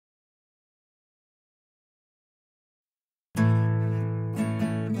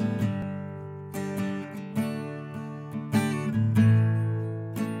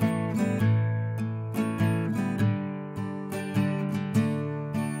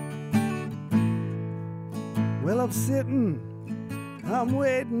Well, I'm sitting, I'm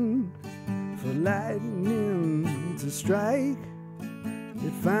waiting for lightning to strike.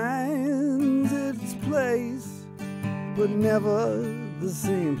 It finds its place, but never the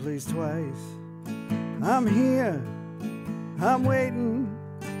same place twice. I'm here, I'm waiting,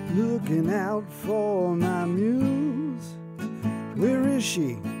 looking out for my muse. Where is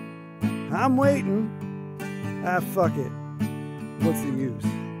she? I'm waiting. Fuck it. What's the use?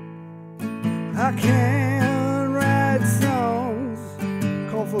 I can't write songs,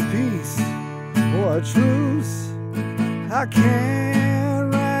 call for peace or a truce. I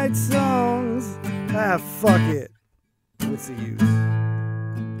can't write songs. Fuck it. What's the use?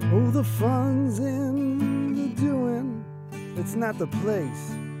 Oh, the fun's in the doing. It's not the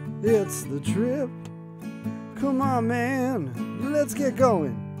place, it's the trip. Come on, man, let's get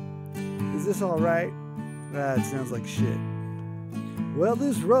going. Is this alright? It sounds like shit. Well,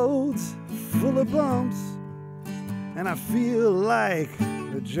 this road's full of bumps, and I feel like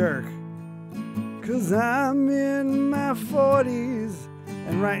a jerk. 'Cause I'm in my 40s,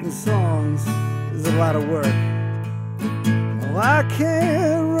 and writing songs is a lot of work. Oh, I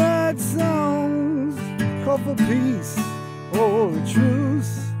can't write songs, call for peace or a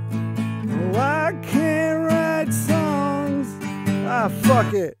truce. Oh, I can't write songs.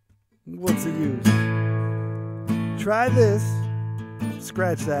 Fuck it. What's the use? Try this,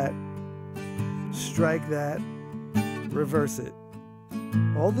 scratch that, strike that, reverse it.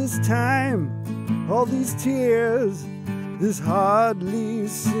 All this time, all these tears, this hardly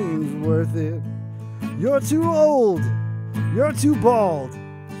seems worth it. You're too old, you're too bald,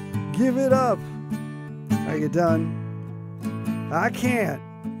 give it up. Are you done? I can't,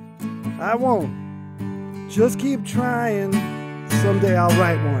 I won't, just keep trying, someday I'll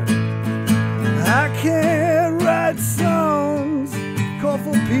write one. I can't write songs, call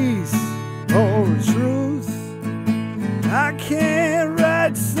for peace or truth. I can't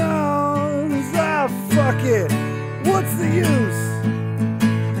write songs, fuck it, what's the use?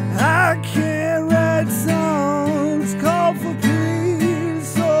 I can't write songs, call for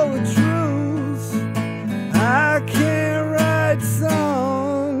peace or a truce. I can't write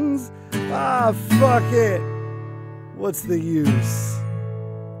songs, fuck it, what's the use?